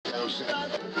So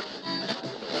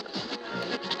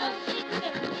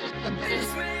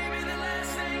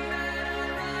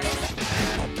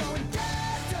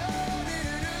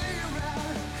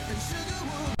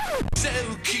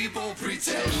keep on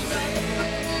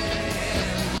pretending.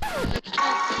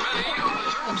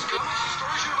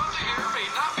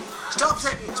 Stop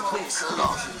taking it, please.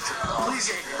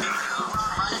 Please, Adrian.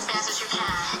 Run as fast as you can.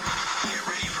 Get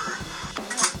ready for...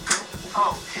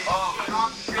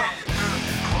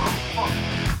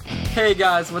 Hey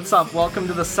guys, what's up? Welcome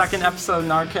to the second episode of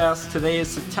Narcast. Today is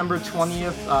September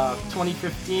 20th,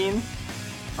 2015,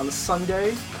 on a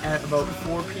Sunday at about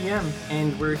 4 p.m.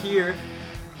 And we're here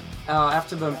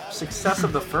after the success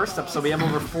of the first episode. We have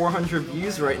over 400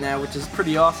 views right now, which is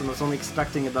pretty awesome. I was only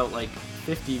expecting about like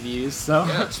 50 views, so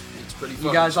yeah, it's pretty fun.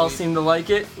 You guys all seem to like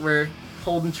it. We're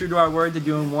holding true to our word to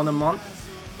doing one a month.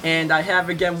 And I have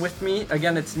again with me,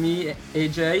 it's me,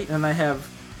 AJ, and I have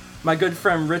my good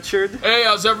friend Richard. Hey,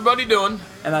 how's everybody doing?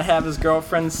 And I have his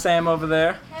girlfriend Sam over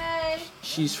there. Hey.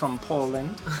 She's from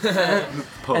Poland. And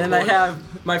then I have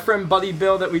my friend Buddy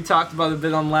Bill that we talked about a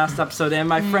bit on last episode, and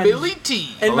my friend Billy T.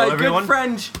 and Hello, my everyone. good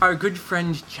friend, our good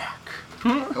friend Jack.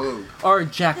 Hello. Or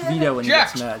Jack Vito when he Jack,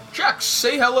 gets mad. Jack,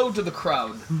 say hello to the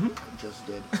crowd. Just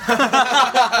did.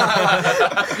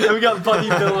 And we got Buddy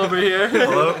Bill over here.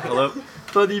 Hello.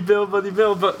 Buddy Bill.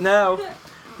 But now,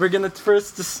 we're gonna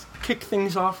first just kick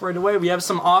things off right away. We have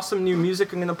some awesome new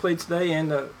music I'm gonna play today,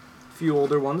 and a few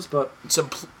older ones, but Some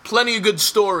plenty of good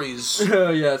stories.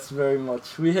 oh yes, very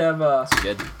much. We have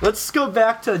Good. let's go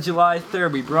back to July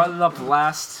 3rd. We brought it up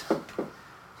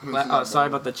sorry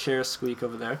about the chair squeak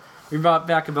over there. We brought it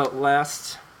back about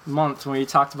last month when we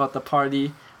talked about the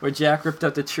party where Jack ripped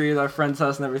up the tree at our friend's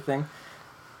house and everything.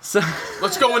 So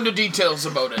Let's go into details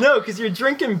about it. no, because you're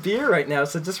drinking beer right now,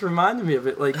 so it just reminded me of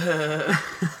it. Like,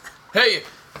 Hey,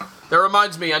 that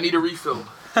reminds me, I need a refill.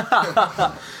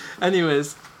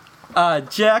 anyways,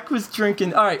 Jack was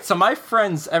drinking. All right, so my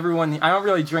friends, everyone, I don't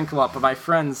really drink a lot, but my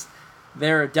friends,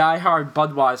 they're diehard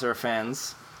Budweiser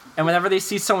fans. And whenever they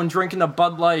see someone drinking a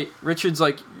Bud Light, Richard's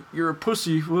like, "You're a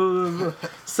pussy."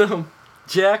 So,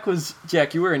 Jack,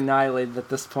 you were annihilated at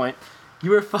this point.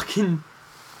 You were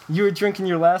drinking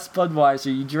your last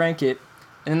Budweiser. You drank it,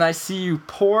 and then I see you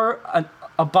pour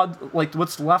a Bud, like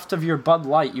what's left of your Bud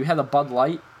Light. You had a Bud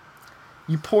Light.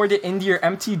 You poured it into your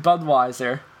empty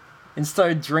Budweiser, and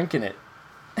started drinking it.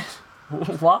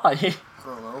 Why? I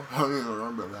don't know. I don't even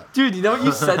remember that. Dude, you know what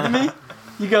you said to me?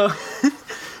 You go,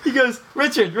 he goes,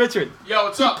 Richard, Yo,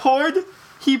 what's up?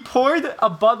 he poured a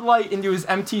Bud Light into his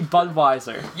empty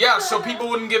Budweiser. Yeah, so people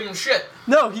wouldn't give him shit.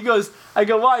 No, he goes, I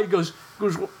go, why? He goes,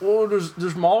 oh,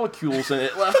 there's molecules in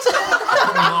it left.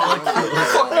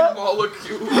 Fucking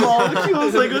molecule.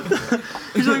 Molecules, like, what the?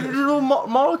 He's like, there's no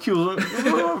molecules.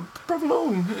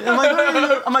 Provolone. I'm like,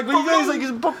 what are you doing? He's like, it's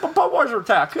a Budweiser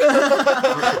attack.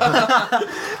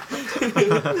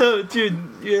 No, dude,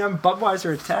 you're on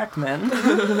Budweiser attack, man.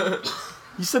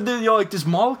 You said that there's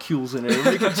molecules in it.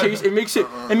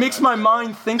 It makes my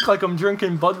mind think like I'm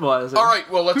drinking Budweiser. Alright,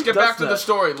 well, let's Who get back does to the that?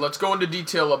 story. Let's go into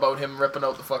detail about him ripping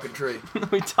out the fucking tree.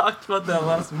 We talked about that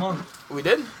last month. We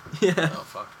did? Yeah. Oh,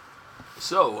 fuck.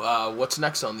 So, what's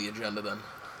next on the agenda then?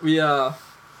 We, no,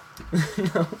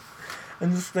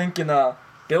 I'm just thinking,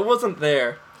 Bill wasn't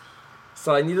there.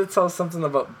 So I need to tell something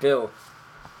about Bill.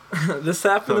 This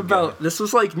happened this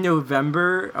was like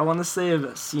November, I want to say,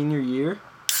 of senior year.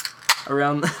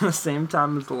 Around the same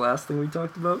time as the last thing we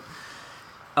talked about.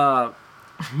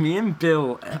 Me and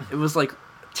Bill, it was like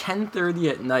 10:30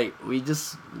 at night. We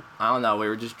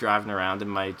were just driving around in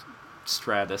my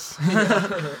Stratus.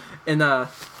 And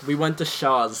we went to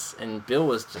Shaw's, and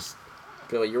Bill,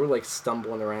 you were like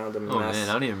stumbling around a mess. Oh man,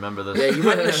 I don't even remember this. Yeah, you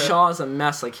went to Shaw's a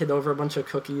mess, like hit over a bunch of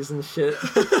cookies and shit.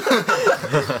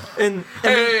 and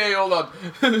Hey, hold on.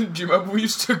 Do you remember we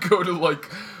used to go to, like,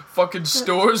 fucking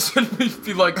stores and we'd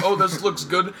be like, oh, this looks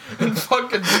good, and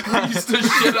fucking squeeze the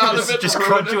shit out of it. Just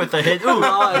crunch it with the hit. Ooh,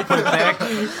 put it back.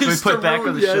 We put it back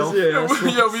on the shelf. Yeah,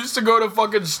 we used to go to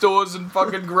fucking stores and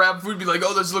fucking grab food, be like,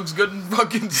 oh, this looks good, and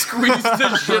fucking squeeze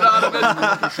the shit out of it.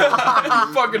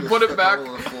 And fucking put it back.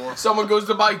 Someone goes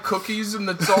to buy cookies and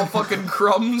it's all fucking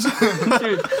crumbs.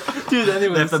 Dude,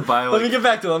 anyways. They have to buy, like, let me get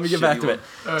back to it.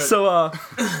 Right. So,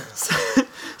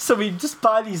 so we just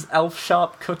buy these Elf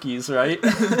Shop cookies, right?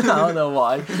 I don't know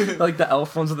why. Like the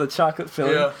Elf ones with the chocolate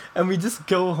filling. Yeah. And we just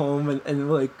go home and I'm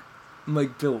like,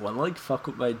 Bill, wanna like fuck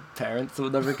with my parents or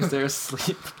whatever because they're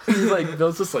asleep. And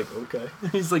Bill's just like, okay.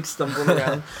 He's like stumbling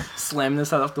around, slamming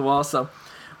his head off the wall. So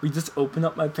we just open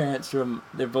up my parents' room.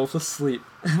 They're both asleep.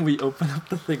 And we open up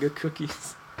the thing of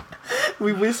cookies.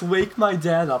 We just wake my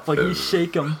dad up, like we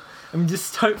shake him. and we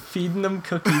just start feeding them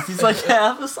cookies. He's like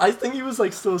I think he was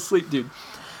like still asleep, dude.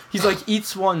 He's like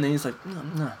eats one, and he's like,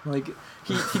 no. Like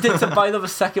he takes a bite of a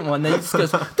second one, then he just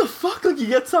goes, what the fuck? Like he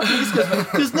gets up and he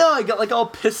just goes, no, I got like all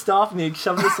pissed off, and he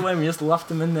shoved this away, and we just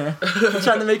left him in there,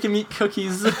 trying to make him eat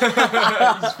cookies. He's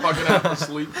fucking half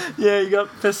asleep. Yeah, he got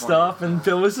pissed off, and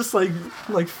Bill was just like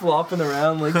flopping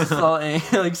around, like just all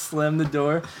angry, like slammed the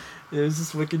door. It was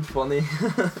just wicked funny.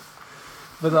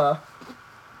 But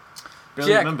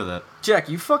Barely Jack, remember that. Jack,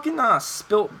 you fucking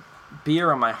spilt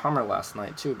beer on my Hummer last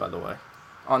night too, by the way,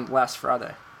 on last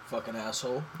Friday. Fucking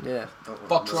asshole. Yeah.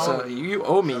 Fuck's wrong So with you? you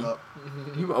owe me. Shut up.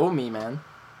 You owe me, man.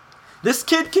 This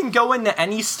kid can go into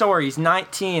any store. He's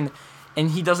 19,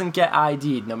 and he doesn't get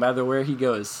ID'd no matter where he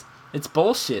goes. It's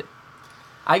bullshit.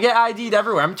 I get ID'd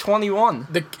everywhere. I'm 21.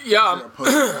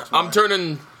 I'm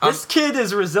turning. This kid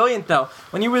is resilient, though.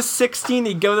 When he was 16,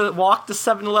 he'd walk to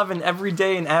 7-Eleven every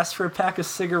day and ask for a pack of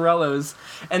cigarillos,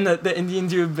 and the Indian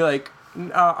dude would be like,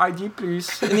 ID,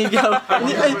 please. And he'd go,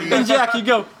 and Jack, you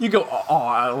go, oh,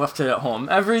 I left it at home.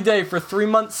 Every day for 3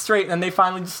 months straight, and they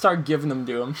finally just started giving them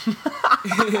to him.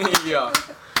 Yeah.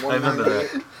 I remember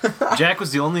that. Jack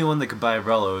was the only one that could buy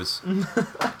Rellos,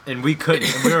 and we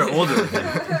couldn't, and we were older than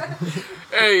him.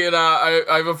 Hey, and I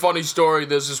have a funny story.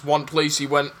 There's this one place he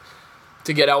went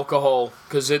to get alcohol,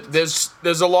 because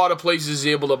there's a lot of places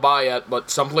he's able to buy at,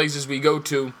 but some places we go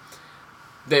to,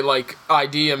 they like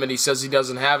ID him, and he says he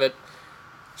doesn't have it.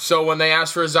 So when they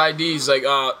ask for his ID, he's like,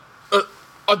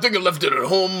 I think I left it at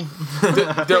home.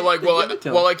 They're like,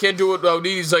 well, I can't do it without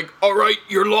ID. He's like, all right,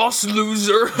 you're lost,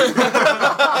 loser.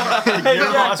 Hey,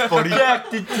 You're lost, buddy. Jack,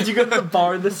 did you go to the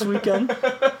bar this weekend?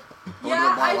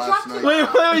 Yeah, I dropped him. Wait.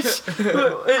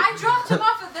 I dropped him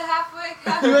off at the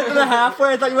halfway. You went to the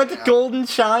halfway? I thought you went to Golden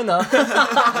China.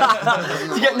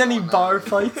 Did you get in any bar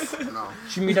fights? No.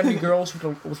 Did you meet any girls with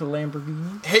a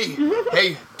Lamborghini?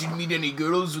 Hey, did you meet any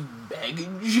girls with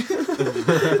baggage?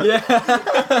 Yeah.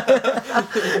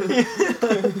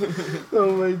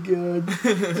 Oh my god.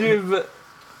 Dude, but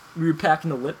were you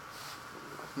packing a lip?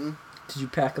 Did you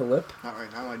pack a lip? Not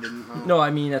right now, I didn't know. No,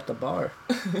 I mean at the bar.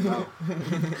 No.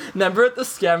 Remember at the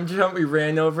scavenger hunt we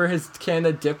ran over his can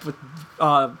of dip with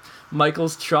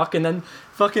Michael's truck, and then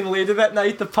fucking later that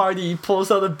night at the party he pulls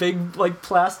out a big like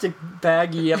plastic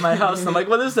baggie at my house, and I'm like,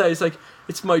 what is that? He's like,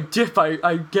 it's my dip.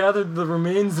 I gathered the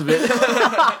remains of it.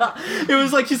 It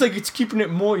was like, he's like, it's keeping it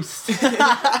moist. He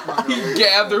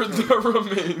gathered the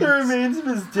remains. The remains of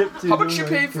his dip, dude. How much you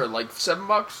paid for it? Like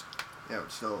 $7? Yeah,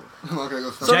 but still. I'm not gonna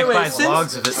go So Jack anyway, buys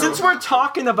logs of it. since we're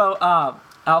talking about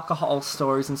alcohol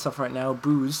stories and stuff right now,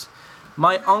 booze,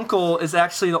 my uncle is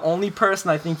actually the only person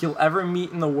I think you'll ever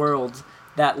meet in the world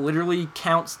that literally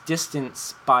counts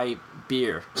distance by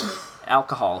beer,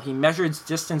 alcohol. He measures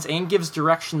distance and gives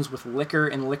directions with liquor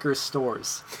in liquor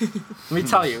stores. Let me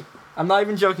tell you, I'm not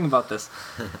even joking about this.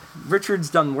 Richard's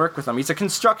done work with him. He's a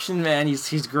construction man.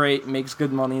 He's great, makes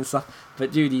good money and stuff.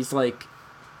 But dude, he's like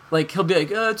he'll be like,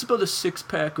 it's about a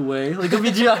 6-pack away. Like he'll be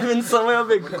driving somewhere. I'll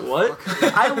be like, what?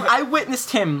 I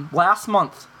witnessed him last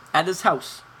month at his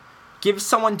house give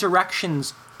someone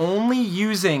directions only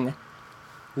using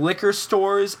liquor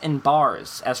stores and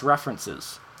bars as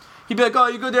references. He'd be like, oh,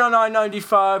 you go down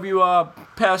I-95, you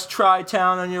pass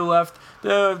Tri-Town on your left.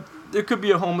 There could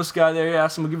be a homeless guy there. You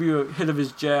ask him, we'll give you a hit of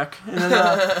his jack. And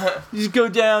then you just go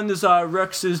down, there's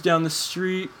Rex's down the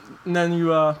street. And then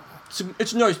you,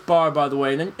 it's a nice bar, by the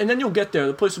way. And then you'll get there.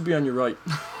 The place will be on your right.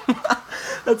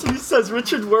 That's what he says.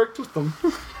 Richard worked with them.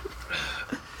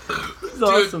 It's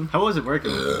awesome. How was it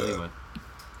working with him anyway?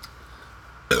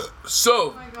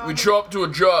 So, my God. we show up to a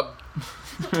job.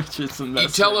 Richard's a He'd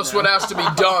mess tell right us now. what has to be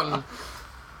done.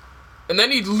 And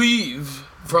then he'd leave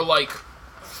for like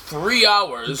 3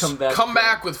 hours. He'd come Come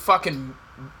back back with fucking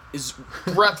his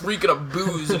breath reeking of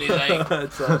booze, and he's like,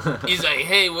 That's awesome.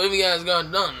 hey, what have you guys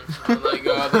got done? I'm like,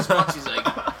 this much.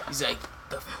 He's like,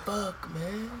 the fuck,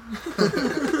 man.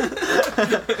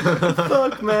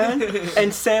 Fuck, man.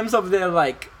 And Sam's over there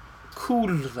like,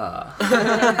 kurwa.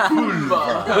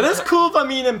 What does kurwa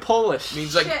mean in Polish?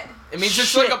 Means like, Shit. it means it's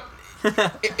Shit. like a.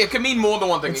 It can mean more than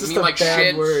one thing. It's It just can mean a like bad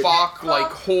shit, word. fuck, like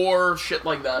Fuck. whore, shit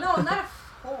like that. No, not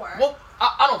a whore. Well,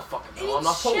 I don't fucking it know. I'm means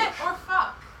not Polish. shit or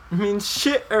fuck. It means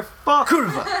shit or fuck.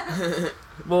 Kurwa.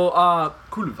 Well,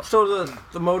 so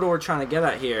the motto we're trying to get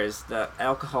at here is that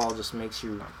alcohol just makes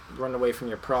you run away from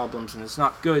your problems, and it's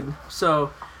not good.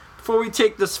 So, before we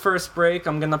take this first break,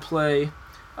 I'm gonna play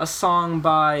a song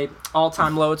by All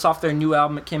Time Low. It's off their new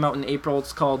album. It came out in April.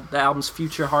 It's called, the album's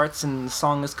Future Hearts, and the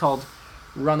song is called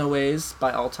Runaways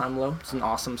by All Time Low. It's an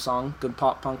awesome song, good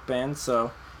pop punk band.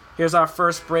 So, here's our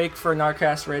first break for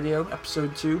Narcast Radio,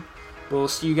 episode 2. We'll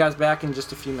see you guys back in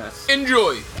just a few minutes.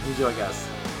 Enjoy. Enjoy, guys.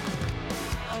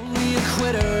 Only a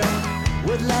quitter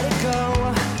would let it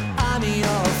go. I'm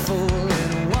your fool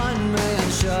in a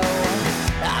one-man show.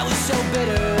 I was so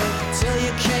bitter till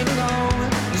you came along.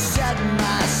 You set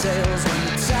my sails when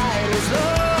the tide was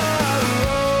low.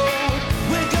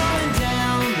 We're going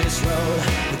down this road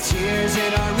with tears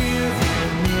in our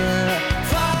rearview mirror.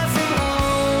 Far from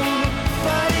home,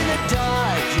 but in the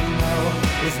dark, you know,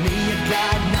 with me you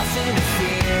got nothing to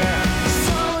fear.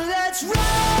 So let's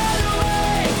run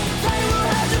away. They will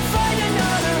have to find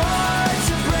another heart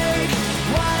to break.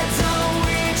 Why don't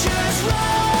we just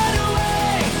run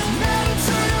away? Never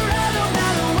turn around no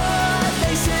matter what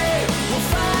they say. We'll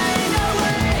find our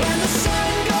way. When the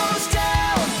sun goes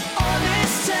down on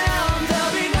this town,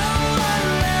 there'll be no one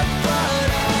left but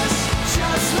us.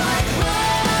 Just like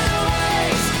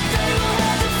runaways, they will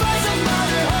have to find some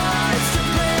other hearts to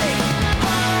break.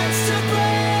 Hearts to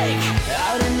break.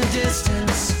 Out in the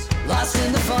distance, lost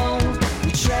in the foam,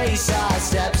 we trace our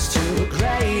steps to a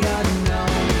great unknown.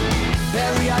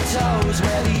 Bury our toes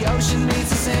where the ocean meets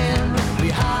the sand. We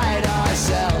hide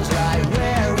ourselves right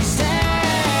where we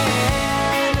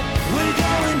stand. We're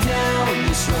going down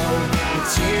this road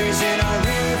with tears in our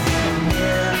rearview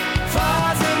mirror.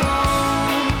 Far from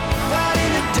home, but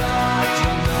in the dark,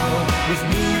 you know, with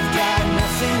me you've got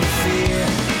nothing to fear.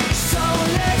 So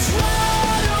let's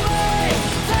run away.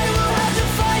 They will have to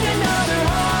find another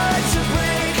heart to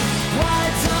break. Why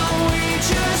don't we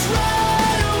just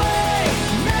run away?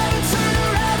 Never turn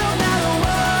around no matter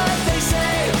what they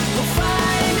say. We'll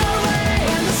find our way.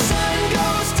 When the sun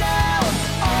goes down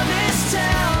on this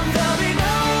town, there'll be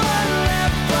no one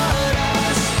left but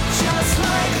us. Just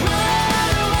like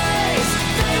runaways,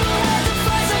 they will have to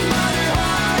find some other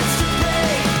hearts to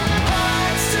break.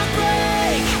 Hearts to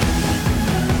break.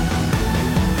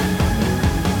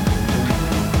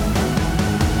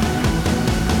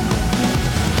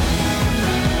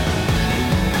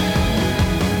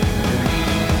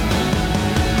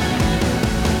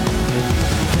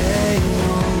 They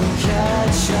won't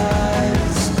catch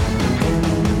us in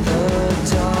the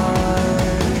dark.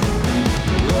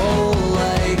 Roll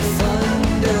like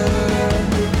thunder,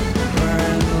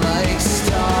 burn like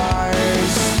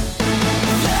stars.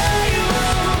 They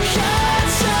won't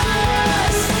catch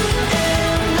us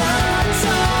in the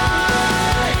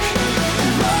dark.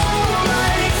 Roll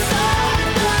like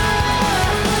thunder,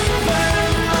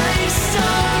 burn like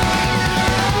stars.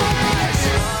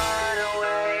 Run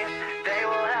away, they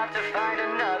will have to find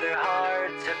another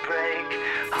heart to break,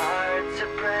 heart to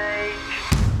break.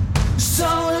 So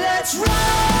let's run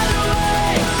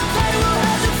away. They will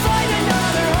have to find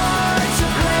another heart to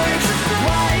break.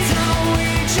 Why don't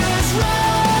we just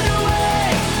run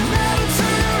away? Never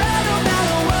turn around no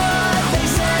matter what they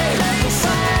say. We'll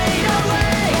find our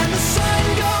way. When the sun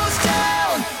goes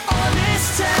down on this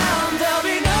town, there'll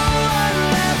be no one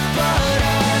left but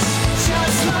us.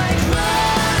 Just like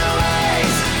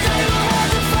runaways, they will have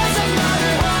to find some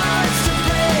other hearts to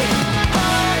break.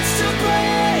 Hearts to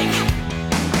break.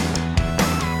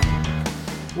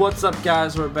 What's up,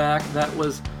 guys? We're back. That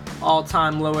was All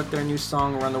Time Low with their new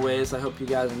song Runaways. I hope you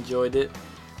guys enjoyed it.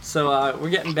 So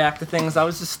we're getting back to things. I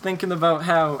was just thinking about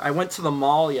how I went to the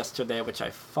mall yesterday, which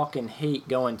I fucking hate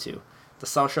going to. The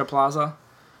South Shore Plaza.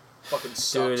 Fucking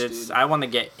sucks, Dude, dude. I want to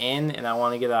get in and I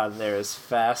want to get out of there as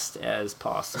fast as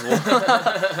possible.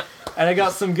 And I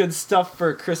got some good stuff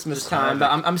for Christmas time,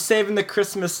 but I'm saving the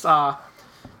Christmas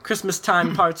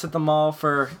time parts at the mall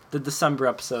for the December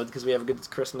episode because we have a good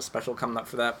Christmas special coming up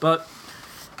for that. But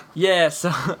yeah,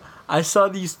 so I saw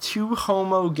these two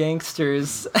homo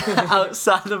gangsters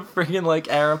outside of friggin' like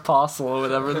Aeropostale or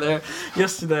whatever there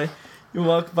yesterday. You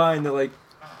walk by and they're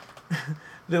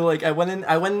like, I went in,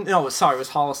 no, sorry, it was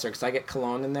Hollister because I get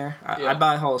cologne in there. I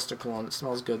buy Hollister cologne. It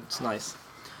smells good. It's nice.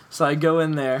 So I go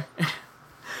in there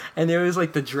and there was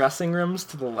like the dressing rooms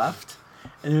to the left.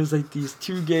 And it was like these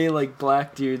two gay like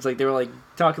black dudes, like they were like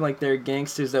talking like they're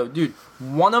gangsters though. Dude,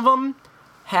 one of them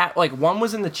had like one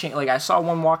was in the change. Like I saw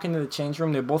one walk into the change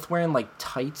room. They're both wearing like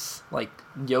tights, like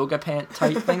yoga pant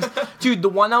tight things. Dude, the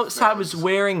one outside was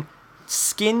wearing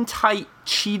skin tight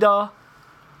cheetah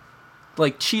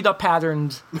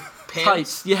patterned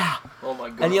tights. Yeah. Oh my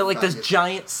god. And he had like this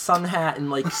giant sun hat and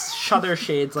like shutter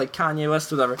shades like Kanye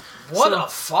West or whatever. What So- a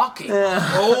fucking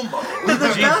homo.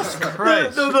 Jesus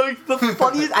Christ. The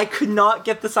funniest, I could not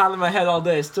get this out of my head all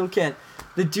day. I still can't.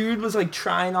 The dude was like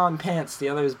trying on pants, the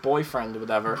other's boyfriend or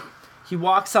whatever. He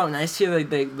walks out and I see like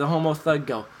the homo thug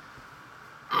go,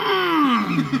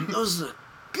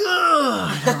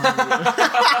 good.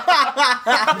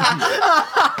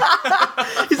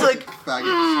 He's like,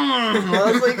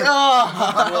 I was like, oh.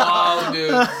 Wow,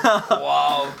 dude.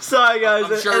 Wow. Sorry, guys.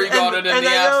 I'm sure he got it in the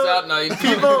ass that night.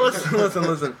 People,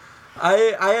 listen.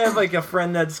 I have like a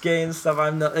friend that's gay and stuff.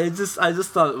 I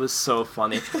just thought it was so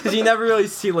funny because you never really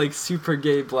see like super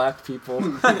gay black people,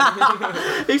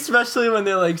 especially when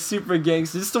they're like super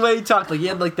gangster. Just the way he talked, like he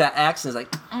had like that accent.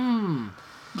 It's like,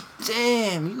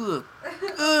 damn, you look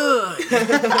good.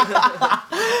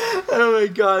 Oh my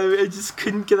god, I just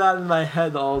couldn't get out of my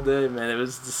head all day, man. It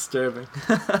was disturbing.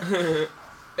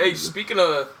 Hey, speaking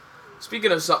of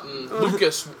something,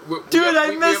 Lucas. Dude,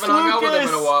 I miss We haven't hung out with him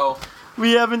in a while.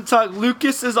 We haven't talked.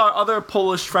 Lucas is our other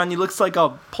Polish friend. He looks like a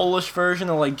Polish version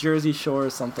of like Jersey Shore or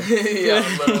something. Yeah,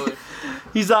 literally.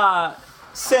 He's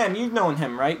Sam, you've known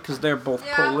him, right? Because they're both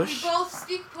Polish. We both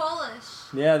speak Polish.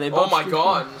 Yeah, they both. Oh my speak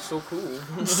god, so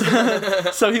cool.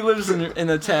 So he lives in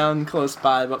a town close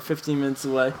by, about 15 minutes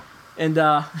away, and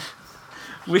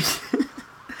we.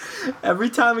 Every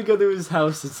time we go to his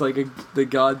house, it's like the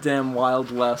goddamn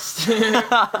Wild West.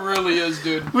 It really is,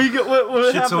 dude. We go. What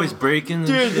Shit's happened? always breaking.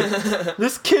 Dude,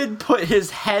 this kid put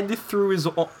his head through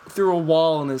a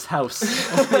wall in his house.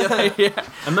 Yeah.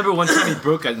 I remember one time he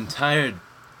broke an entire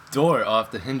door off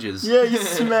the hinges. Yeah, he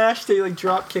smashed it, like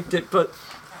drop kicked it, but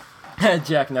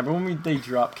Jack, remember when they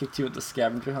drop kicked you at the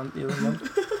scavenger hunt the other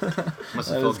month? Must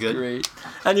That have was felt good. great.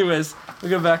 Anyways, we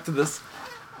go back to this.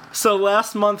 So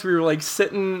last month we were like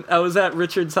sitting. I was at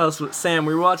Richard's house with Sam.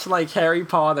 We were watching like Harry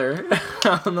Potter.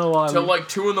 I don't know why. Till like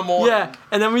 2 a.m. Yeah,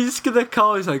 and then we just get a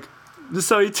call. He's like,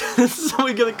 "So we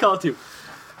get a call to.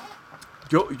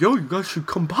 Yo, you guys should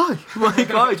come by." I'm like,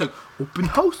 "Oh," he's like, "Open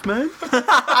house, man."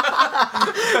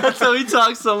 That's how he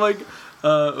talks. So I'm like,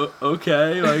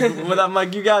 okay. Like, when I'm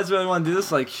like, "You guys really want to do this?"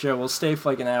 Like, sure. We'll stay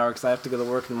for like an hour because I have to go to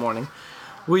work in the morning.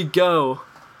 We go,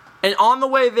 and on the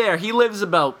way there, he lives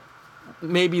about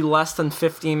maybe less than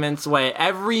 15 minutes away.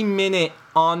 Every minute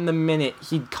on the minute,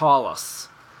 he'd call us.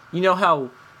 You know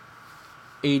how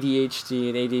ADHD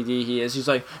and ADD he is. He's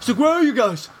like, "Where are you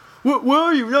guys? Where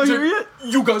are you? Not here yet?"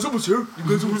 You guys almost here.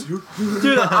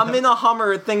 Dude, I'm in a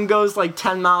Hummer. It thing goes like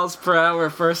 10 miles per hour,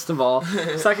 first of all.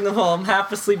 Second of all, I'm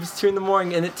half asleep. It's 2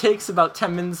 a.m, and it takes about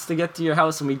 10 minutes to get to your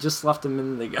house, and we just left a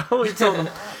minute ago. We told him.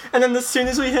 And then as soon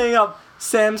as we hang up,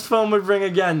 Sam's phone would ring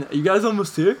again. "Are you guys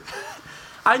almost here?"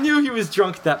 I knew he was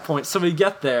drunk at that point, so we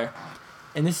get there,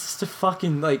 and it's just a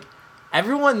fucking, like,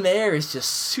 everyone there is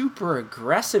just super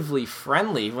aggressively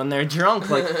friendly when they're drunk.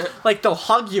 Like they'll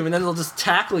hug you, and then they'll just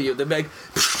tackle you. They'll be like,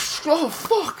 "Oh,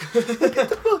 fuck." Get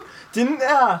the fuck. Didn't,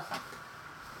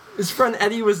 his friend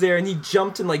Eddie was there, and he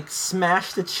jumped and, like,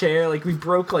 smashed a chair. Like, we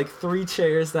broke, like, 3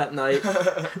 chairs that night.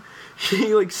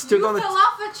 He, like, stood on You fell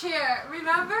off a chair,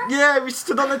 remember? Yeah, we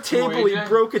stood on a table. He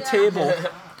broke a table.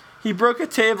 He broke a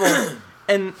table.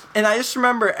 And I just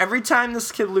remember every time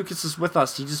this kid Lucas is with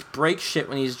us, he just breaks shit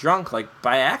when he's drunk, like,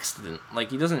 by accident.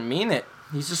 Like, he doesn't mean it.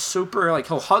 He's just super, like,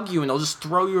 he'll hug you and he'll just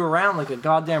throw you around like a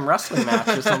goddamn wrestling match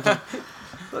or something.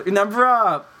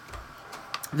 Remember,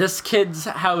 this kid's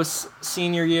house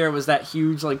senior year was that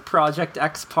huge, like, Project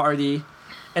X party,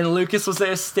 and Lucas was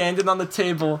there standing on the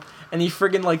table, and he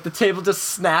friggin', like, the table just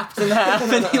snapped in half,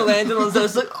 and he landed on his head.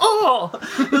 It's like, oh!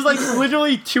 There's, like,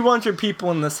 literally 200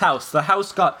 people in this house. The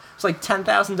house it's like,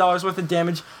 $10,000 worth of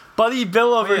damage. Buddy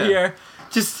Bill over here,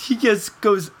 he just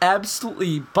goes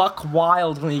absolutely buck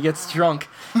wild when he gets drunk.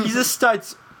 He just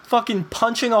starts fucking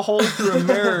punching a hole through a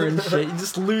mirror and shit. He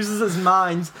just loses his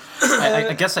mind.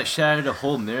 I guess I shattered a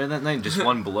whole mirror that night in just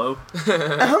one blow.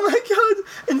 Oh my god!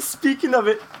 And speaking of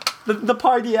it, the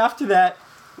party after that,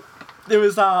 there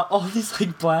was all these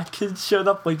like black kids showed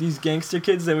up, like these gangster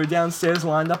kids. They were downstairs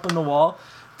lined up on the wall.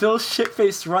 Bill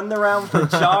shitface running around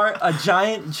with a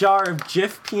giant jar of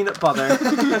Jif peanut butter,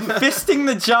 fisting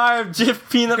the jar of Jif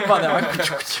peanut butter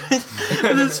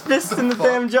with his fist in the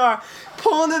damn jar,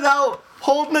 pulling it out,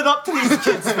 holding it up to these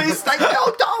kids' face like, "Yo,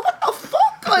 dog, what the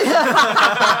fuck?" Like,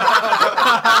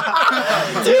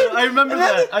 dude, I remember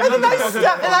that.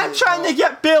 And I'm trying to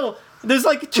get Bill. There's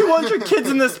like 200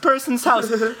 kids in this person's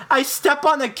house. I step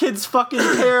on a kid's fucking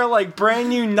pair of like brand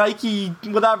new Nike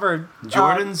whatever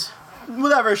Jordans.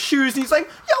 Whatever shoes. And he's like,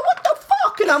 "Yo, what the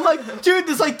fuck?" And I'm like, "Dude,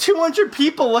 there's like 200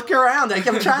 people looking around. Like,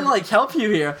 I'm trying to like help you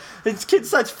here." This kid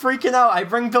starts freaking out. I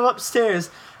bring Bill upstairs.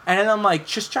 And then I'm like,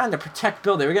 just trying to protect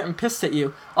Bill. They were getting pissed at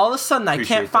you. All of a sudden, I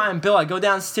can't find Bill. I go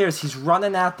downstairs. He's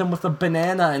running at them with a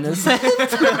banana in his hand. He goes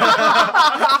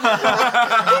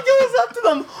up to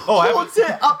them, holds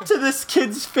it up to this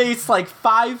kid's face like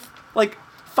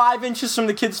 5 inches from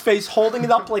the kid's face, holding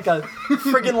it up like a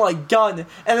friggin' like gun,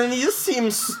 and then you just see him.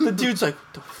 The dude's like,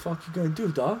 "What the fuck you gonna do,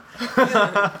 dog?"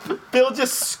 Bill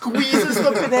just squeezes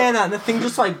the banana, and the thing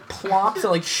just like plops,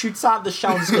 and like shoots out of the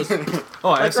shell, and just goes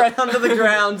like right under the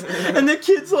ground, and the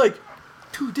kid's like,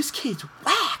 "Dude, this kid's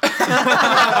whack."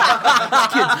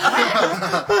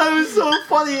 That was so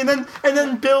funny, and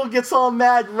then Bill gets all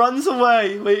mad, runs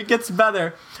away. Wait, it gets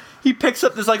better. He picks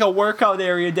up, there's like a workout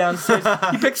area downstairs.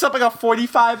 He picks up like a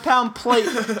 45-pound plate,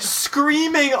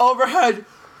 screaming overhead.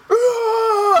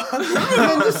 And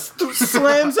then just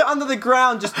slams it onto the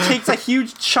ground, just takes a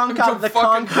huge chunk out of the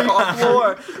concrete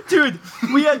floor. Dude,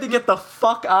 we had to get the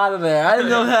fuck out of there. I didn't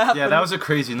know that happened. Yeah, that was a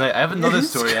crazy night. I have another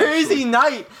story, Crazy actually.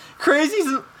 night.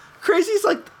 Crazy's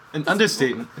like... An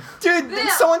understatement. Dude, Yeah.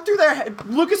 someone threw their head...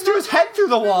 Lucas threw his head through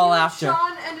the wall after.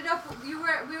 Sean ended up. We were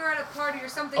at a party or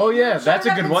something. Oh, yeah, Sean that's a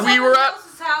ended good up one. at We were someone at-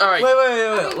 else's house. All right.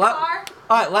 Wait.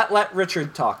 Car. Let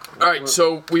Richard talk. All right,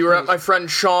 so we were at my friend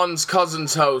Sean's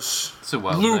cousin's house. It's a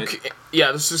wild Luke, night.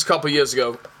 yeah, this is a couple years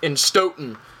ago in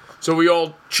Stoughton. So we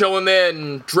all chilling there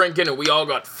and drinking, and we all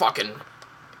got fucking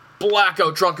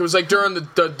blackout drunk. It was like during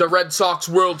the Red Sox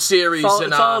World Series,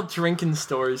 It's all drinking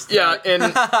stories. yeah,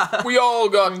 tonight. and we all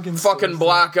got Drinking fucking stories,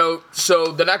 blackout. So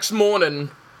the next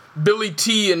morning, Billy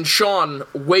T and Sean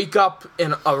wake up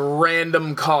in a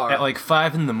random car, At like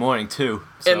 5 in the morning, too.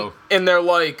 So and they're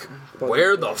like,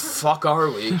 "Where the fuck are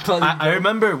we?" I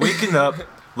remember waking up,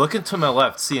 looking to my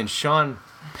left, seeing Sean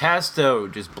passed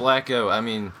out, just blackout. I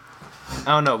mean,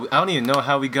 I don't know. I don't even know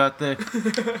how we got there.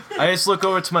 I just look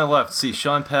over to my left, see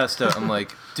Sean passed out. I'm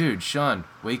like, dude, Sean,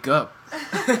 wake up.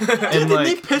 And Didn't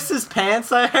he piss his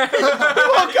pants? I heard. He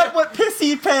woke up with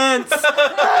pissy pants.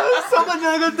 Someone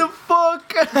like, what the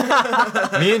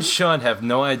fuck? me and Sean have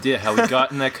no idea how we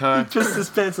got in that car. Pissed his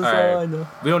pants. That's Alright. all I know.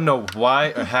 We don't know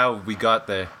why or how we got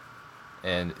there,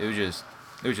 and it was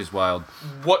just wild.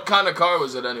 What kind of car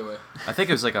was it anyway? I think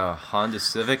it was like a Honda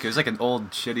Civic. It was like an old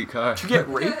shitty car. Did you get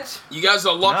raped? You guys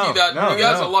are lucky No, you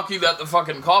guys no. are lucky that the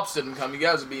fucking cops didn't come. You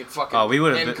guys are being fucking. Oh, we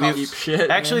would have been. handcuffed. Shit.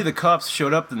 Actually, man. the cops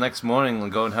showed up the next morning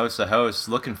and going house to house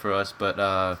looking for us, but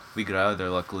we got out of there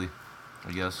luckily,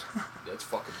 I guess. That's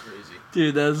fucking crazy.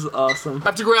 Dude, that's awesome. I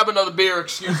have to grab another beer.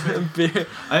 Excuse me. Beer.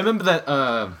 I remember that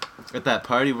at that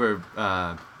party where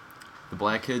the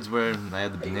black kids were, and I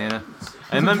had the banana.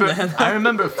 I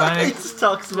remember He finding just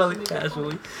talks about it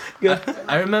casually. Go.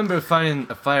 I remember finding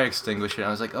a fire extinguisher, and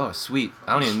I was like, oh sweet.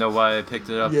 I don't even know why I picked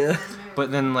it up. Yeah.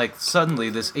 But then like suddenly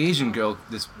this Asian girl,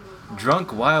 this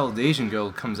drunk wild Asian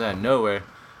girl, comes out of nowhere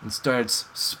and starts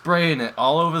spraying it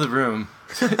all over the room.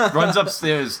 Runs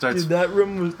upstairs, starts. Dude,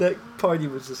 that party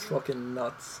was just fucking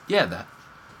nuts. Yeah,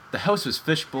 the house was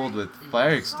fishbowled with fire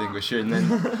extinguisher, and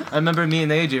then I remember me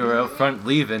and AJ were out front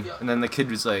leaving, and then the kid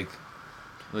was telling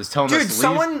us to Dude, leave.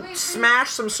 someone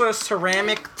smashed some sort of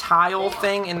ceramic tile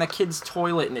thing in the kid's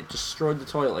toilet, and it destroyed the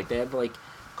toilet. Like, they had to, like,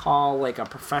 call, like, a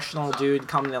professional dude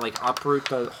come to, like, uproot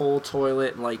the whole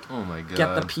toilet and, like, Oh my god.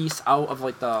 get the piece out of,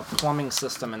 like, the plumbing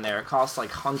system in there. It cost,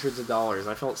 like, hundreds of dollars.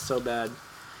 I felt so bad.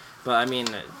 But, I mean,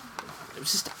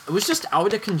 it was just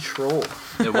out of control.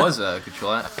 It was out of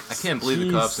control. I can't believe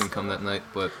the cops Jeez. didn't come that night,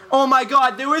 but Oh my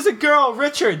god, there was a girl,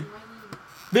 Richard.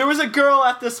 There was a girl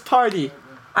at this party.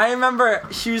 I remember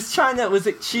she's trying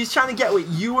to get with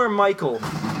you or Michael.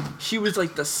 She was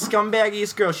like the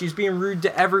scumbaggiest girl. She was being rude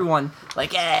to everyone.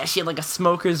 Like, she had like a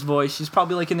smoker's voice. She's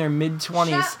probably like in her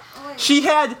mid-20s. She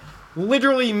had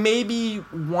literally maybe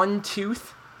one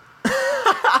tooth.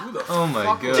 oh my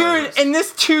god. Dude, and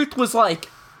this tooth was like,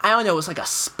 I don't know, it was like a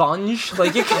sponge.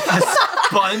 Like, you could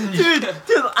Sponge. Dude,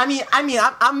 I mean,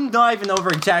 I'm not even over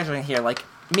exaggerating here. Like,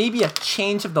 maybe a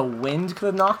change of the wind could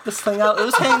have knocked this thing out. It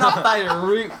was hanging off by a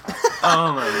root.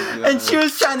 Oh my god. And she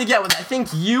was trying to get with, I think,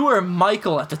 you or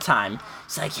Michael at the time.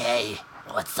 It's like, hey,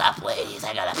 what's up, ladies?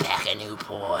 I got a pack of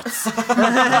Newports.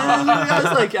 And you guys,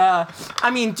 like, I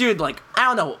mean, dude, like, I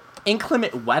don't know,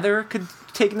 inclement weather could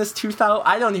have taken this tooth out.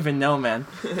 I don't even know, man.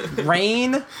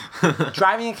 Rain,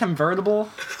 driving a convertible.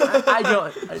 I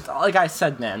don't, like I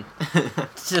said, man,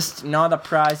 it's just not a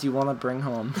prize you want to bring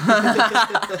home.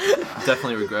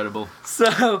 Definitely regrettable.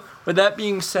 So, with that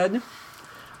being said,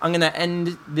 I'm going to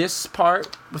end this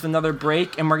part with another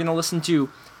break, and we're going to listen to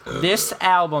This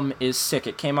Album Is Sick.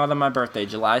 It came out on my birthday,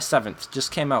 July 7th.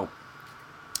 Just came out.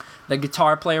 The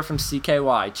guitar player from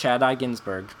CKY, Chad I.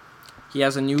 Ginsberg. He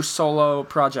has a new solo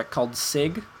project called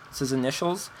SIG. It's his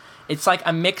initials. It's like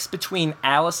a mix between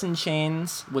Alice in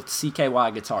Chains with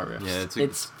CKY guitar riffs. Yeah,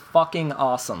 it's fucking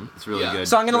awesome. It's really Yeah. good.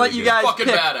 So I'm going to Really let you good. guys Fucking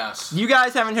pick. badass. You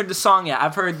guys haven't heard the song yet.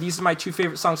 I've heard these are my two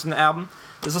favorite songs from the album.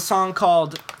 There's a song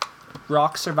called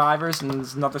Rock Survivors, and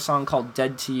there's another song called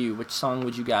Dead to You. Which song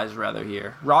would you guys rather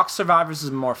hear? Rock Survivors is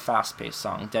a more fast-paced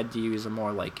song. Dead to You is a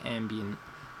more like ambient.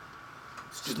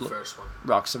 Let's do the first one.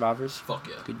 Rock Survivors? Fuck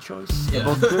yeah. Good choice. Yeah.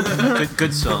 They're both good.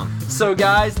 Good song. So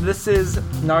guys, this is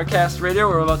Narcast Radio.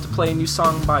 We're about to play a new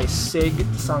song by Sig.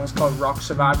 The song is called Rock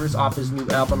Survivors off his new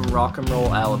album Rock and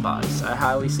Roll Alibis. I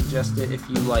highly suggest it if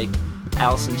you like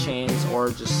Alice in Chains or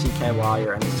just CKY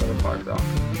or any sort of hard rock.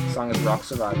 The song is Rock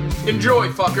Survivors. Enjoy,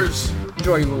 fuckers.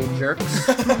 Enjoy, you little jerks.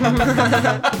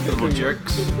 Little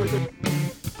jerks.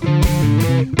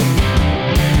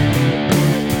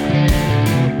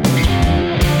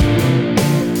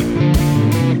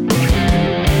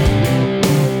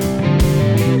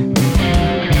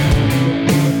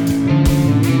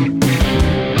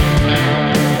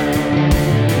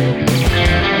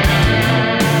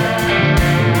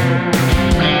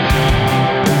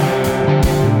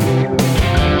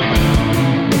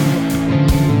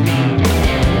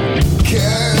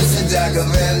 Curse the Dark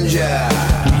Avenger.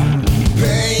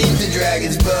 Paint the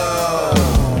dragon's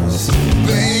bones.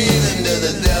 Bathe into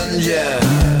the dungeon.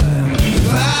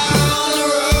 Fire on the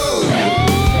road.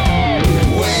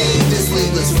 Wave the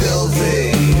sleepless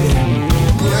filthy.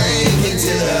 Break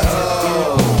into the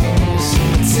homes.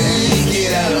 Take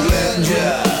it out of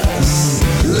vengeance.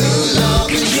 Lose all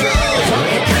control.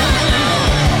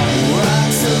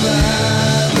 Rock survivors.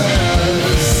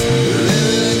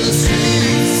 Living in the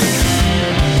streets.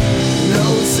 No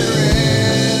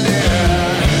surrender,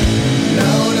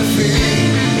 no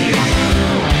defeat.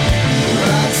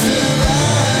 Rock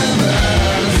survivors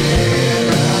in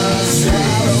the streets.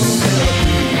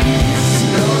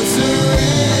 No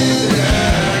surrender,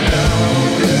 no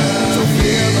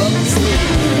defeat.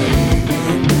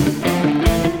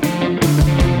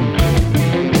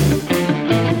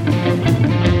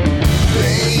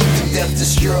 Paint the Death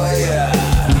Destroyer.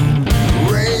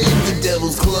 Raid the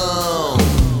devil's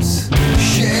clones.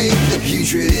 Shake the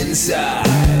putrid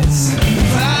insides.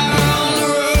 Fire on the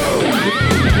road.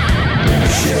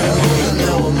 Show them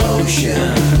no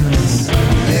emotions.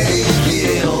 Naked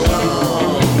and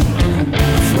alone.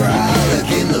 Frolic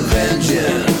in the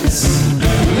vengeance.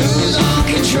 Lose all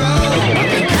control.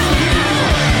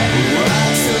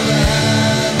 Rock survivors.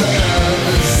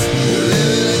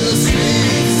 Living in the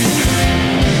streets.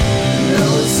 No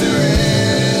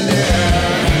surrender.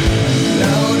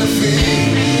 No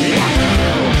defeat.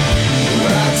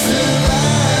 Rock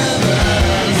survivors.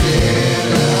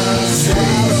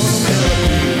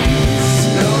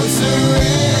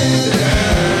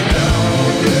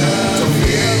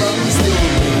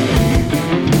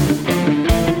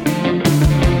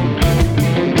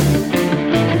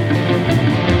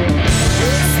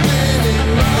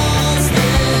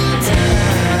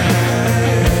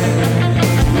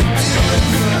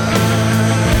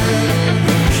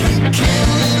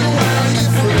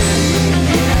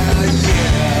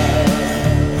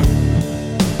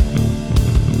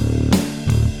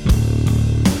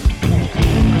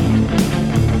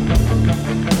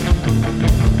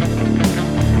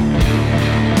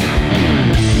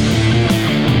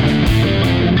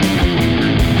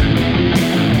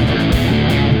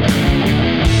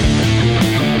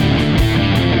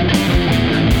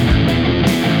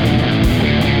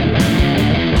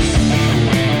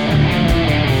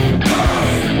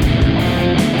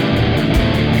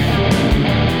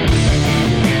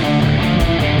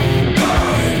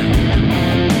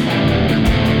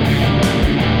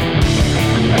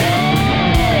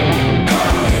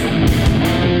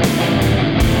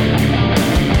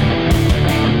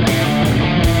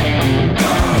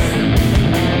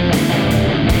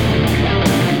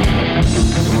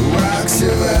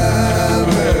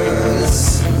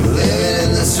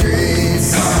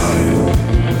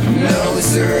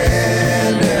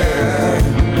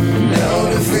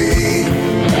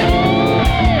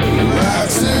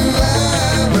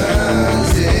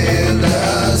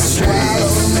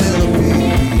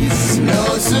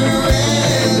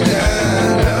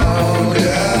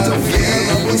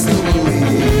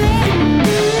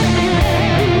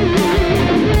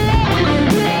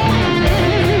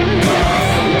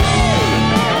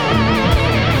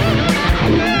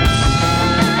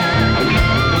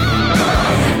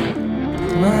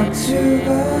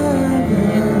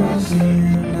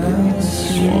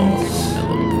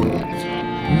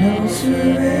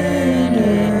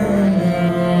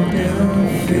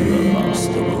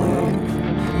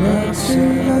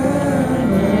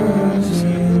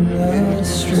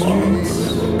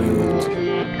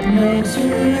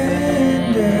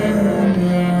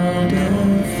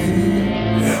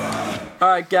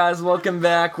 guys? Welcome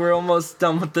back. We're almost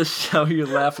done with the show. You're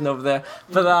laughing over there.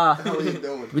 But, What are you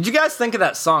doing? what'd you guys think of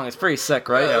that song? It's pretty sick,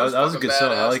 right? Yeah, that was a fucking good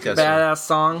song. I like that song. Badass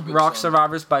song. Good Rock song.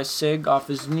 Survivors by Sig off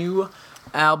his new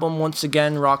album, once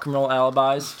again, Rock and Roll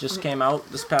Alibis. Just came out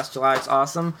this past July. It's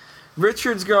awesome.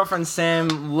 Richard's girlfriend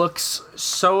Sam looks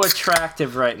so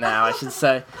attractive right now, I should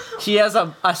say. She has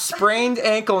a sprained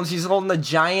ankle and she's holding a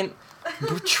giant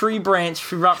tree branch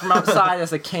from outside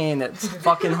as a cane. It's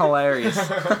fucking hilarious.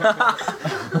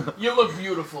 You look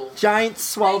beautiful. Giant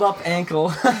swelled up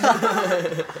ankle.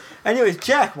 Anyways,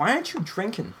 Jack, why aren't you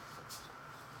drinking?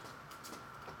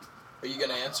 Are you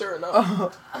gonna answer or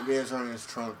no? My beer's on his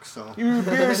trunk, so. You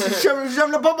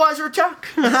shoving a Budweiser, Jack.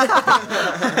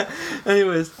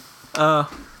 Anyways, All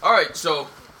right, so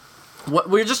what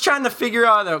we're just trying to figure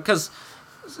out though, because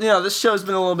this show's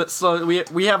been a little bit slow.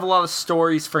 We have a lot of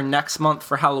stories for next month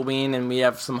for Halloween, and we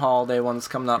have some holiday ones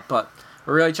coming up. But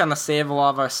we're really trying to save a lot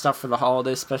of our stuff for the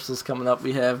holiday specials coming up.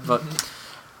 We have, but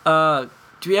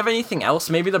do we have anything else?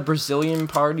 Maybe the Brazilian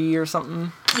party or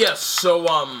something. yes, so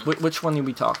Which one are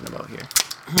we talking about here,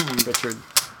 Richard?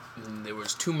 there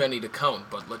was too many to count,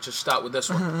 but let's just start with this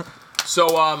one. So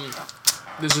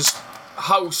there's this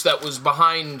house that was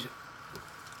behind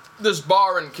this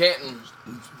bar in Canton,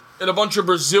 and a bunch of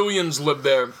Brazilians lived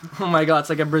there. Oh my god, it's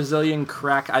like a Brazilian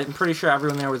crack. I'm pretty sure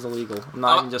everyone there was illegal. I'm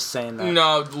not even just saying that.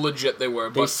 No, legit they were.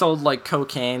 They But sold like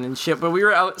cocaine and shit, but we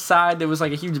were outside. There was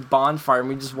like a huge bonfire, and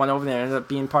we just went over there and ended up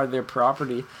being part of their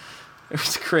property. It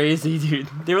was crazy, dude.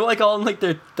 They were like all in like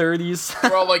their 30s.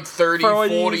 we're all like 30,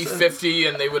 40s 40, and- 50,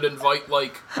 and they would invite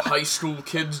like high school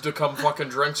kids to come fucking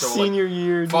drink. So we're Senior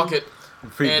year. like, fuck dude. it.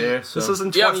 Free And beer. So. This was in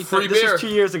Yeah, 2013. free This beer. was 2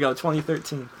 years ago,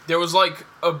 2013. There was like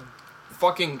a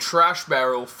fucking trash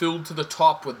barrel filled to the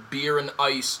top with beer and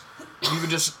ice. We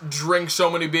would just drink so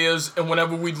many beers, and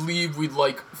whenever we'd leave, we'd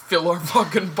like fill our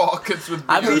fucking pockets with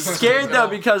beer. I'd be scared You though know?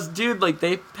 because, dude, like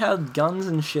they had guns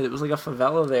and shit. It was like a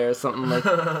favela there or something. Like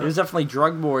there was definitely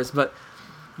drug wars. But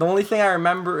the only thing I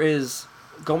remember is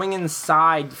going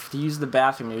inside to use the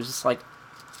bathroom. It was just like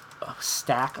a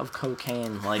stack of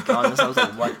cocaine. Like on this, I was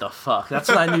like, what the fuck? That's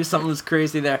when I knew something was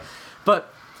crazy there.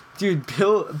 But dude,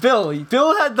 Bill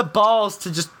had the balls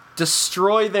to just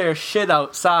destroy their shit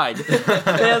outside. They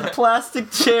had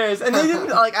plastic chairs, and they didn't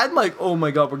like. I'm like, oh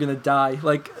my god, we're gonna die.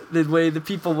 Like the way the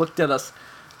people looked at us.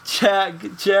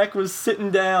 Jack was sitting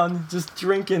down, just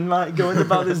drinking, going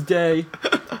about his day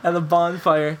at the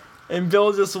bonfire, and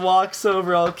Bill just walks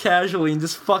over all casually and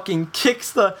just fucking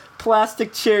kicks the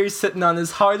plastic chair he's sitting on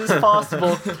as hard as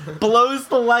possible, blows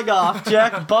the leg off.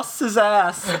 Jack busts his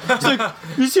ass. It's like,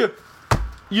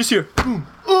 you see her, boom,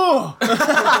 oh!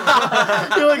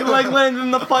 You're like leg landed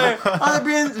in the fire. Other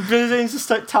Brazilians just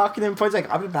start talking in Portuguese,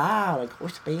 like, like,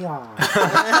 what's beer?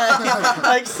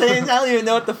 Like saying, I don't even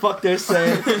know what the fuck they're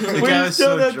saying. The guy was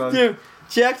so drunk. Dude,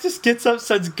 Jack just gets up,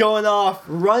 starts going off.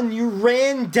 You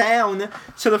ran down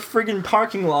to the friggin'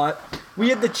 parking lot. We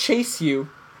had to chase you.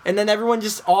 And then everyone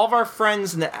all of our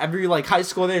friends and every like high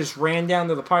school there just ran down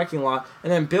to the parking lot.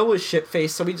 And then Bill was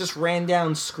shit-faced, so we just ran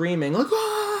down screaming, like,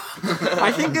 ah!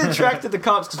 I think it attracted the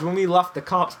cops because when we left, the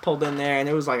cops pulled in there and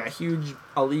it was like a huge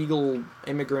illegal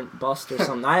immigrant bust or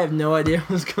something. I have no idea what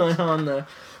was going on there.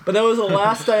 But that was the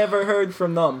last I ever heard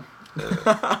from them.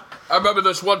 I remember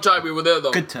this one time we were there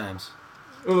though. Good times.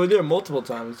 We were there multiple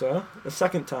times, huh? The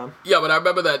second time. Yeah, but I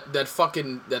remember that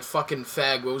fucking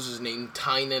fag. What was his name?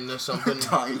 Tynan or something.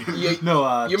 Tynan. Yeah,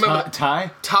 No, You remember-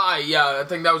 Ty? Ty. Yeah, I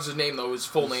think that was his name though. His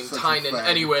full name, Such a Tynan. fag.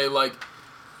 Anyway, like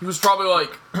he was probably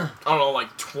like I don't know,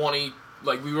 like 20.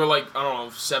 Like we were like I don't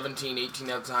know, 17, 18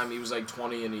 at the time. He was like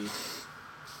 20, and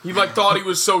he like thought he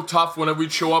was so tough. Whenever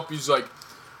we'd show up, he's like,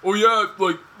 "Oh yeah,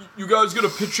 like you guys gotta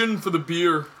pitch in for the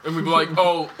beer," and we'd be like,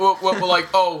 "Oh, we're like,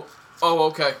 oh,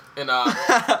 okay," and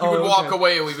he would walk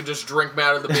away, and we would just drink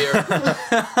mad of the beer,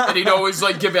 and he'd always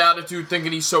like give attitude,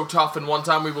 thinking he's so tough. And one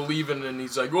time we were leaving, and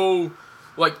he's like, "Oh,"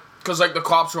 like because like the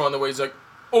cops were on the way. He's like,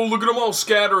 "Oh, look at them all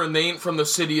scattering. They ain't from the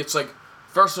city." It's like,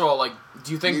 first of all, like,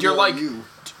 do you think you're like?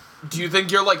 Do you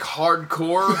think you're like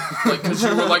hardcore? Like, cause you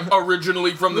were like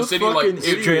originally from the You city, fucking like,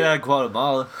 idiot. Straight out of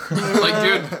Guatemala.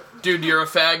 like, dude, you're a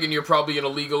fag and you're probably an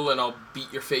illegal, and I'll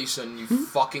beat your face in, you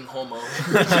fucking homo.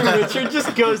 Richard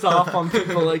just goes off on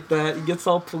people like that. He gets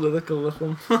all political with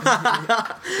them.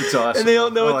 It's awesome. And they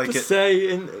don't know I what like to it.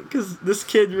 say. And because this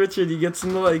kid, Richard, he gets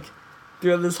into like,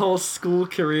 throughout his whole school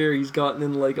career, he's gotten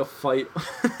in like a fight.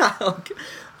 Like,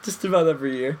 just about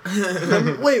every year.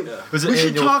 Wait, was an we should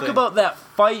annual talk thing. about that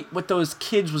fight with those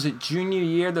kids. Was it junior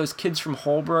year? Those kids from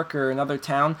Holbrook or another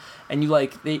town, and you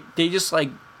like they just like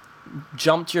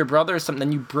jumped your brother or something,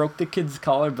 then you broke the kid's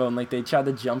collarbone. Like they tried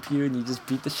to jump you and you just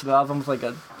beat the shit out of him with like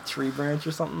a tree branch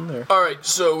or something. Or All right,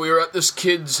 so we were at this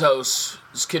kid's house,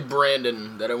 this kid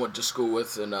Brandon that I went to school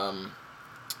with, and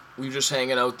we were just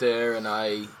hanging out there, and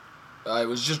I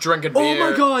was just drinking beer.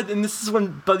 oh my god! And this is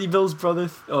when Buddy Bill's brother.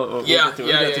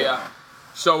 Yeah.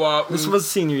 So This was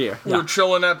senior year. we were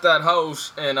chilling at that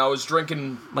house, and I was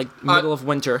drinking. Like middle of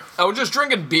winter. I was just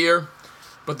drinking beer,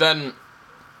 but then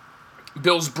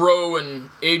Bill's bro and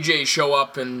AJ show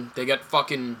up, and they get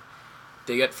fucking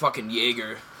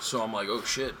Jaeger. So I'm like, oh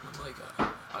shit! I'm like,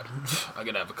 I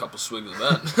gotta have a couple swigs of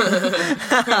that.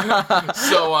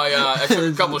 So I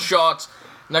took a couple shots.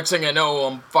 Next thing I know,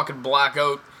 I'm fucking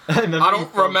blackout. I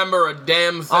don't remember a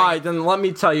damn thing. Alright, then let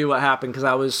me tell you what happened, because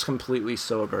I was completely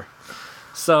sober.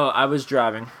 So, I was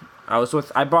driving.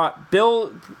 I brought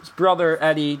Bill's brother,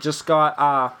 Eddie, just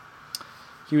got,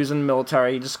 he was in the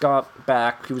military, he just got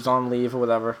back, he was on leave or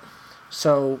whatever.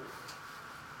 So,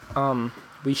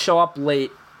 we show up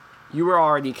late. You were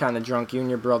already kind of drunk, you and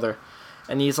your brother.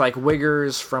 And these, like,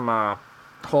 wiggers from,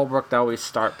 Holbrook that always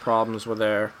start problems were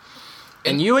there.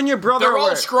 And you and your brother They're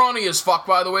all were... scrawny as fuck,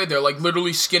 by the way. They're like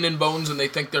literally skin and bones, and they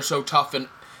think they're so tough. And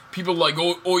people are like,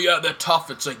 oh yeah, they're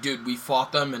tough. It's like, dude, we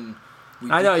fought them, and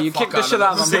we I know, beat you fuck kicked the shit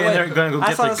out of them. Saying they're gonna go I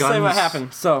get just the want to say what guns.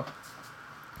 happened. So,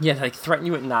 yeah, like threaten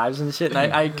you with knives and shit.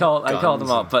 And I called them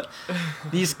out. But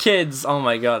these kids, oh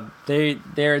my god, they're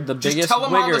the Just biggest tell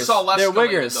them how this wiggers. all They're escalated,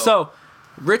 wiggers. though. So,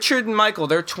 Richard and Michael,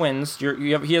 they're twins.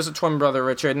 He has a twin brother,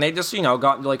 Richard, and they just,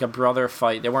 got into like a brother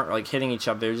fight. They weren't like hitting each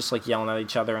other. They were just like yelling at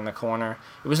each other in the corner.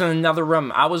 It was in another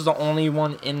room. I was the only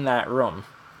one in that room.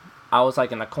 I was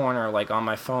like in the corner, like on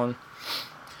my phone.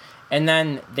 And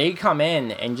then they come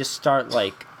in and just start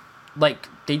like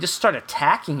they just start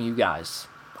attacking you guys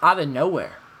out of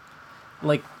nowhere.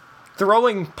 Like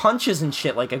throwing punches and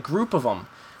shit, like a group of them.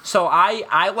 So I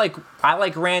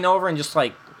ran over and just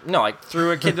like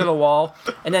threw a kid to the wall,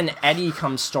 and then Eddie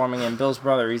comes storming in. Bill's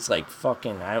brother, he's like,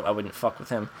 fucking, I wouldn't fuck with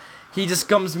him. He just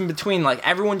comes in between, like,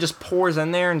 everyone just pours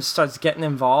in there and starts getting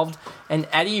involved, and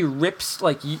Eddie rips,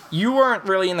 like, you weren't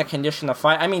really in the condition to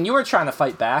fight. I mean, you were trying to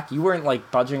fight back. You weren't, like,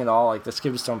 budging at all. Like, this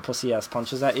kid was throwing pussy-ass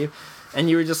punches at you,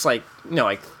 and you were just, like,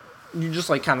 you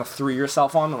just, like, kind of threw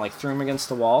yourself on him and, like, threw him against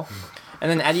the wall. And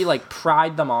then Eddie, like,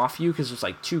 pried them off you, because there's,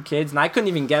 like, two kids, and I couldn't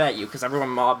even get at you, because everyone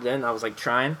mobbed in. I was, like,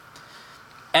 trying.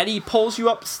 Eddie pulls you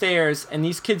upstairs, and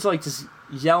these kids are, like, just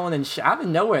yelling and shit. Out of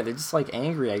nowhere, they're just, like,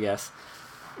 angry, I guess.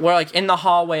 We're, like, in the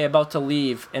hallway about to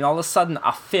leave, and all of a sudden,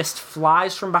 a fist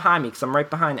flies from behind me, because I'm right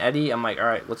behind Eddie. I'm like, all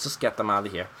right, let's just get them out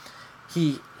of here.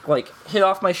 He, like, hit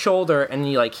off my shoulder, and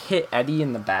he, like, hit Eddie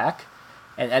in the back,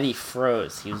 and Eddie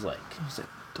froze. He was like, what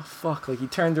the fuck? Like, he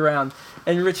turned around,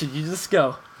 and Richard, you're just,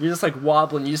 like,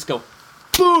 wobbling, you just go,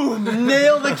 boom!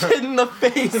 Nail the kid in the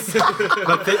face.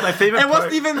 My favorite It wasn't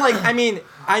part- even like, I mean,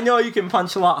 I know you can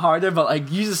punch a lot harder, but like,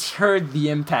 you just heard the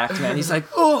impact, man. He's like,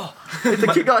 oh! Like, the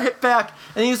kid got hit back,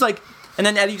 and he's like, and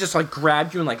then Eddie just like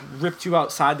grabbed you and like ripped you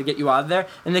outside to get you out of there,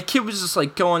 and the kid was just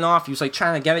like going off. He was like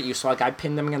trying to get at you, so like I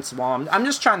pinned him against the wall. I'm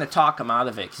just trying to talk him out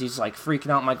of it, because he's like freaking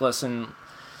out. Like, listen,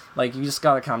 like, you just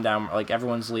gotta calm down. Like,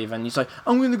 everyone's leaving. He's like,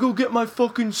 I'm gonna go get my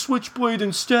fucking switchblade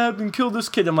and stab and kill this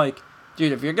kid. I'm like,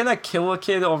 dude, if you're gonna kill a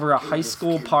kid over a high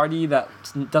school party that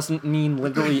doesn't mean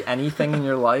literally anything in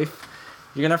your life,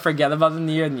 you're gonna forget about it in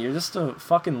the year, and you're just a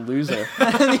fucking loser.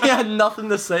 And he had nothing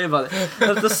to say about it.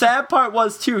 The sad part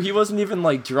was, too, he wasn't even,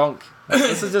 like, drunk. Like,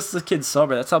 this is just the kid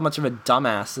sober. That's how much of a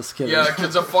dumbass this kid is. Yeah, the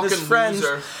kid's a fucking His friends,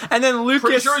 loser. and then Lucas...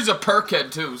 Pretty sure he's a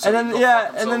perkhead, too. So And then, go yeah,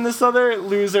 fuck and then himself. this other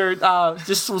loser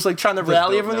just was, like, trying to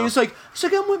rally dope everyone. now. He's like,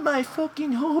 I'm with my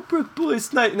fucking Holbrook boys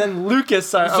tonight. And then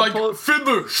Lucas... He's like,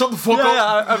 Fiddler, shut the fuck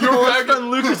up. our You're a close faggot.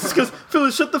 friend Lucas just goes,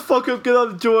 Phyllis, shut the fuck up, get out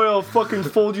of the door, I'll fucking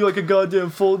fold you like a goddamn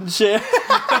folding chair.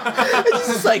 It's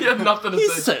just like, He had nothing to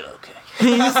he's say. like, okay.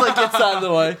 He just like gets out of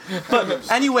the way. But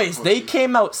anyways, they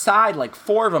came outside, like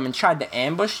 4 of them, and tried to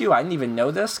ambush you. I didn't even know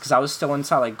this, because I was still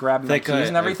inside, like grabbing my That guy, keys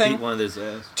and everything. I beat one of his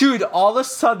ass. Dude, all of a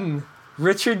sudden,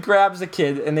 Richard grabs a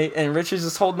kid, and Richard's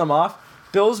just holding them off.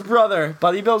 Bill's brother,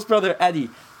 Buddy Bill's brother, Eddie,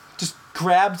 just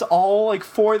grabs all, like,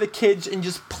 4 of the kids and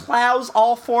just plows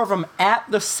all 4 of them at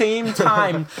the same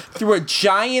time through a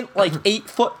giant, like,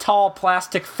 8-foot tall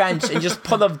plastic fence and just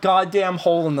put a goddamn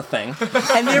hole in the thing.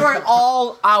 And they were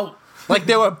all out. Like,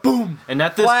 they were, boom, And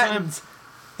at this flattened.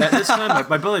 time,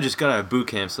 my brother just got out of boot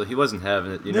camp, so he wasn't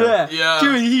having it, you know? Yeah. Yeah.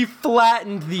 Dude, he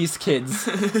flattened these kids.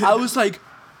 I was like,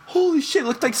 holy shit, it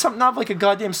looked like something out of like a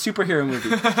goddamn superhero movie.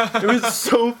 It was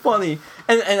so funny.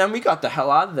 And then we got the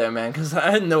hell out of there, man, because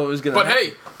I didn't know what was going to But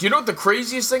hey, do you know what the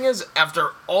craziest thing is? After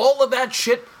all of that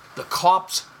shit, the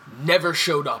cops never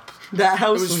showed up. that It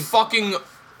house was fucking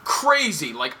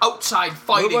crazy, like outside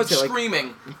fighting, was it, like,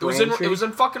 screaming. Braintree? It was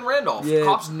in fucking Randolph. Yeah.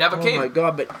 Cops never came. Oh my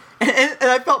god! But and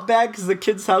I felt bad because the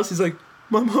kid's house. He's like,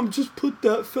 my mom just put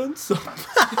that fence up.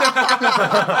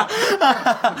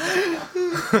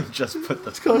 Just put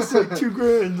the. Cost like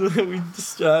 $2,000. We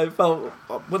just I felt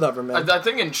whatever, man. I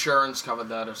think insurance covered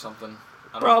that or something.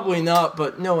 I don't Probably know. not,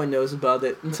 but no one knows about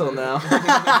it until now.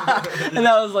 And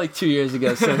that was like 2 years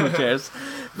ago, so who cares?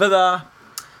 But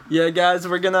yeah, guys,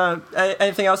 we're gonna.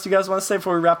 Anything else you guys want to say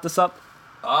before we wrap this up?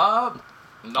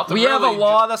 Nothing. We have a really.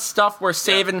 lot of stuff we're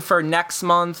saving for next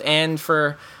month and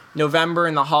for November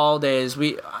and the holidays.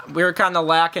 We were kind of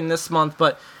lacking this month,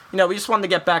 but you know, we just wanted to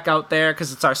get back out there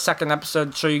because it's our second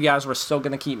episode to show you guys we're still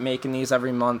going to keep making these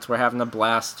every month. We're having a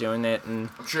blast doing it. And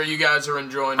I'm sure you guys are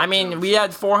enjoying it. I mean, too. we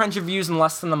had 400 views in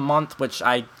less than a month, which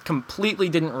I completely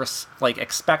didn't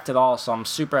expect at all. So I'm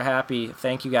super happy.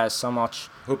 Thank you guys so much.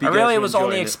 Hope you I guys really are was only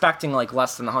enjoying it. expecting like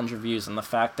less than 100 views, and the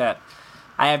fact that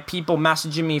I have people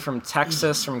messaging me from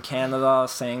Texas, from Canada,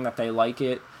 saying that they like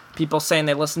it. People saying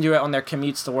they listen to it on their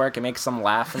commutes to work. It makes them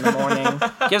laugh in the morning.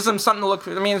 Gives them something to look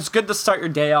for. I mean, it's good to start your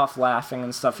day off laughing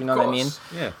and stuff, you know what I mean?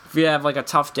 Yeah. If you have like a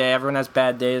tough day, everyone has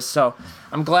bad days. So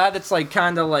I'm glad it's like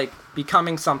kind of like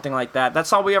becoming something like that.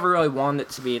 That's all we ever really wanted it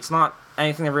to be. It's not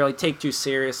anything to really take too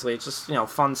seriously. It's just, you know,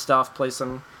 fun stuff. Play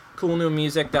some cool new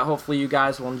music that hopefully you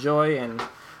guys will enjoy, and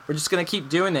we're just going to keep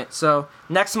doing it. So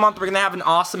next month we're going to have an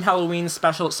awesome Halloween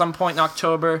special at some point in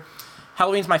October.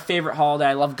 Halloween's my favorite holiday.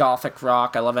 I love gothic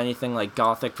rock. I love anything like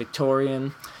gothic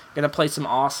Victorian. Gonna play some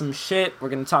awesome shit. We're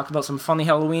gonna talk about some funny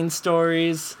Halloween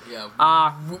stories.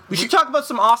 Yeah. We should talk about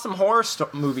some awesome horror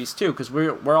movies too, because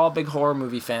we're all big horror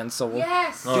movie fans. So we'll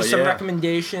Yes. do some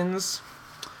recommendations.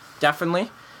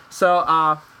 Definitely.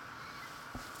 So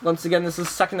once again, this is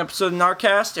the second episode of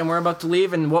Narcast, and we're about to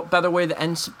leave. And what better way to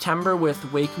end September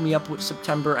with "Wake Me Up When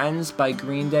September Ends" by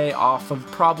Green Day, off of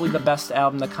probably the best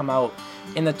album to come out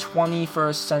in the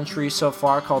 21st century so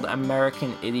far, called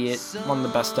American Idiot. One of the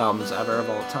best albums ever of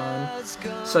all time.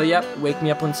 So yep, Wake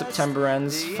Me Up When September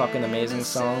Ends. Fucking amazing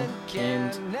song.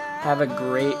 And have a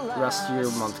great rest of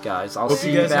your month, guys. I'll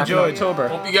see you back in October.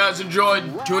 Hope you guys enjoyed.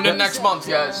 Tune in next month,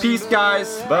 guys. Peace,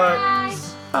 guys. Bye.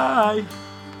 Bye.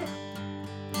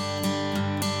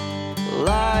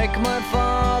 Like my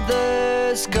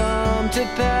father's come to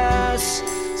pass,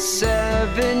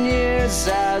 7 years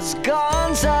has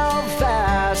gone so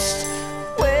fast.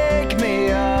 Wake me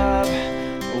up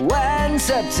when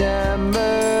September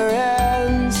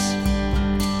ends.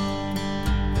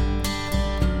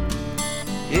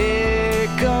 Here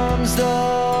comes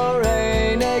the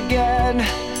rain again,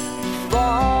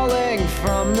 falling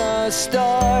from the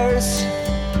stars,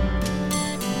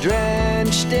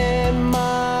 drenched in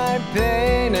my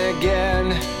pain again,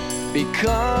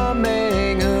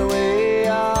 becoming who we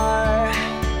are.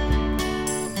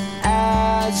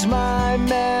 As my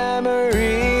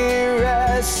memory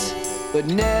rests, but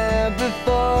never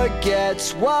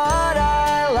forgets what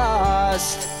I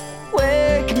lost.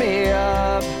 Wake me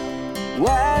up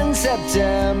when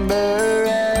September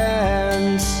ends.